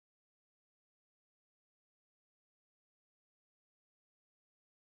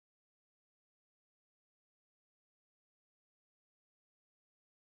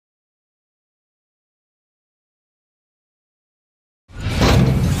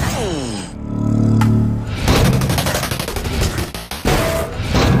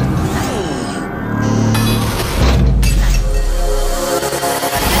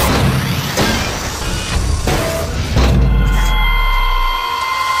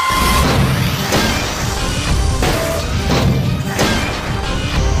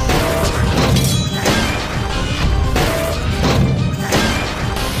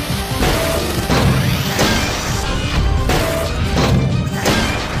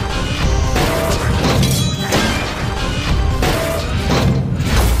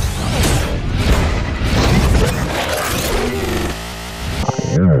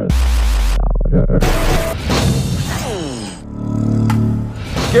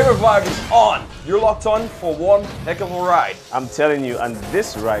GamerVibe is on. You're locked on for one heck of a ride. I'm telling you, and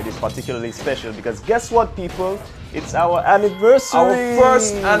this ride is particularly special because guess what, people? It's our anniversary. Our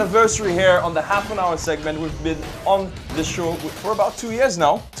first anniversary here on the half an hour segment. We've been on the show for about 2 years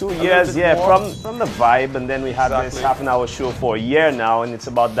now. 2 years, yeah, from the vibe, and then we had this half an hour show for a year now, and it's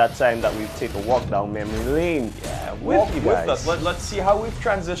about that time that we take a walk down memory lane. Yeah, walk with us. Let's see how we've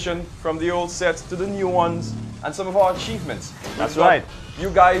transitioned from the old sets to the new ones and some of our achievements. That's right. You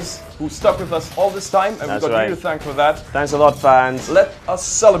guys who stuck with us all this time, and we've got you to thank for that. Thanks a lot, fans. Let us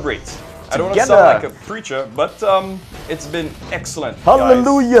celebrate. I don't want to sound like a preacher, but it's been excellent.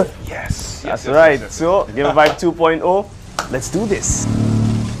 Hallelujah! Guys. Yes. That's right. Yes. So, GamerVibe 2.0, let's do this.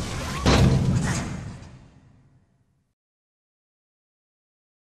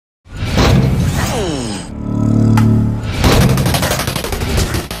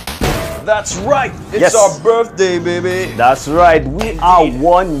 That's right. It's our birthday, baby. That's right. We are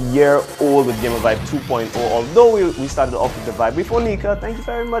 1 year old with GamerVibe 2.0. Although we started off with the vibe with Onika. Thank you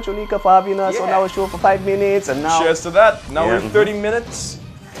very much, Onika, for having us on our show for 5 minutes. And now, cheers to that. Now we're 30 minutes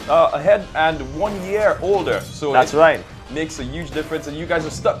ahead and 1 year older. So that's right. Makes a huge difference, and you guys are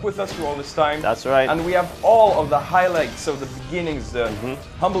stuck with us through all this time. That's right. And we have all of the highlights of the beginnings, the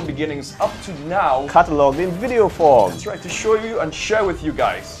humble beginnings up to now, cataloged in video form. That's right, to show you and share with you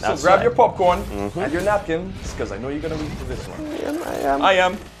guys. So grab your popcorn and your napkins, because I know you're gonna read for this one. I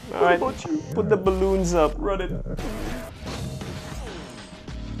am. All right. What about you? Put the balloons up. Run it.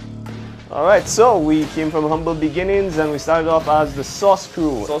 All right, so we came from humble beginnings and we started off as the Sauce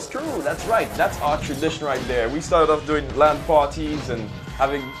Crew. Sauce Crew, that's right. That's our tradition right there. We started off doing LAN parties and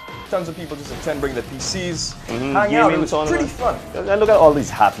having tons of people just attend, bring their PCs, hang out. It was pretty fun. And look at all these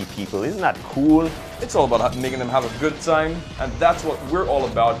happy people. Isn't that cool? It's all about making them have a good time, and that's what we're all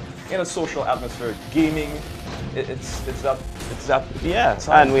about in a social atmosphere. Gaming, it's that. Yeah,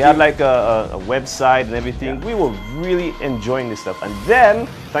 and we had like a website and everything. We were really enjoying this stuff. And then,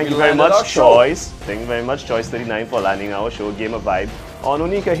 thank you very much, Choice. Thank you very much, Choice 39, for landing our show, Gamervibe. On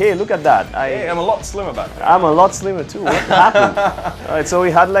Onika, hey, look at that. Hey, I'm a lot slimmer back there. I'm a lot slimmer too. What happened? All right, so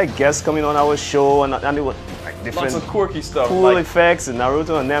we had like guests coming on our show, and it was like different, lots of quirky stuff, cool effects, and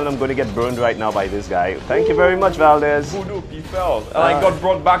Naruto, and then I'm going to get burned right now by this guy. Thank you very much, Valdez. Voodoo, he fell. And I got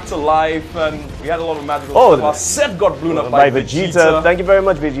brought back to life, and we had a lot of magical stuff. Our set got blown up by Vegeta. Thank you very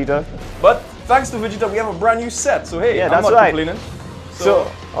much, Vegeta. But thanks to Vegeta, we have a brand new set. So hey, I'm not complaining.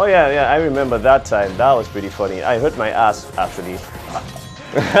 So, oh yeah, I remember that time. That was pretty funny. I hurt my ass actually.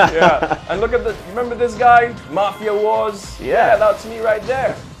 Yeah, and look at the. Remember this guy, Mafia Wars? Yeah, that's me right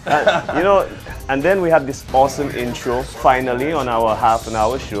there. You know, and then we had this awesome intro finally on our half an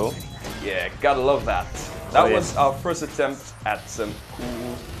hour show. Yeah, gotta love that. That was our first attempt at some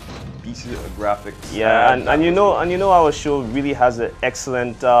cool pieces of graphics. Yeah, and you know our show really has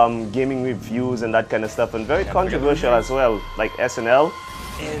excellent gaming reviews and that kind of stuff, and very controversial as well, like SNL.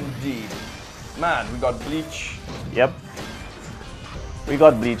 Indeed, man, we got Bleach. Yep. We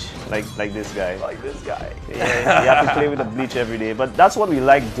got Bleach, like this guy. Like this guy. Yeah, you have to play with the Bleach every day. But that's what we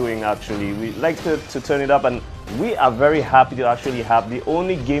like doing, actually. We like to turn it up, and we are very happy to actually have the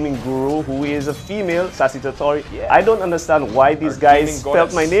only gaming guru who is a female, Sassy Totori. Yeah. I don't understand why these guys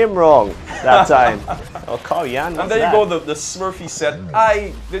spelled my name wrong that time. Oh, Korean. And there you go, the Smurfy set.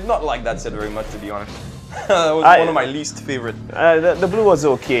 I did not like that set very much, to be honest. That was one of my least favorite. The blue was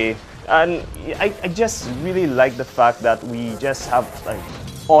okay. And I just really like the fact that we just have like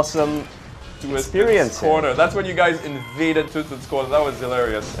awesome experience. Corner. That's when you guys invaded Twisted Corner. That was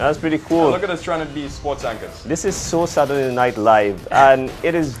hilarious. That's pretty cool. And look at us trying to be sports anchors. This is so Saturday Night Live, and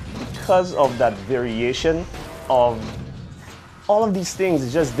it is because of that variation of all of these things.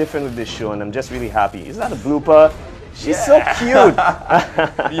 It's just different with this show, and I'm just really happy. Is that a blooper? She's so cute.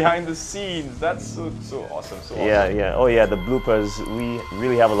 Behind the scenes, that's so awesome. So yeah. Oh yeah, the bloopers. We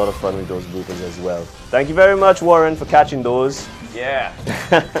really have a lot of fun with those bloopers as well. Thank you very much, Warren, for catching those. Yeah,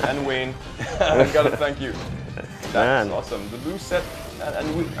 and Wayne, I gotta thank you. That's awesome. The blue set,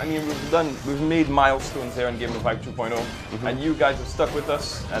 and we've made milestones here on GamerVibe 2.0, and you guys have stuck with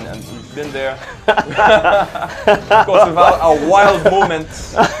us, and we've been there. Of course, we've had our wild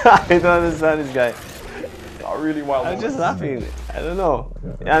moments. I don't understand this guy. Really wild. I'm just laughing. I don't know.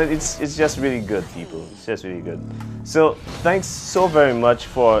 And it's just really good, people. It's just really good. So thanks so very much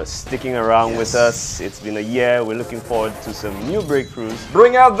for sticking around with us. It's been a year. We're looking forward to some new breakthroughs.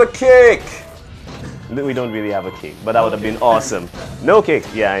 Bring out the cake. We don't really have a cake, but that would have been awesome. No cake.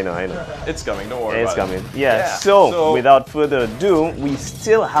 Yeah, I know. It's coming. Don't worry It's about coming. it. Yeah. So, without further ado, we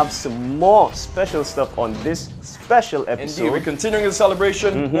still have some more special stuff on this special episode. Indeed, we're continuing the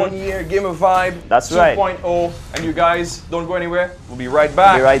celebration. 1 year GamerVibe. That's right. 2.0. And you guys, don't go anywhere. We'll be right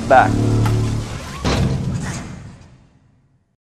back. Be right back.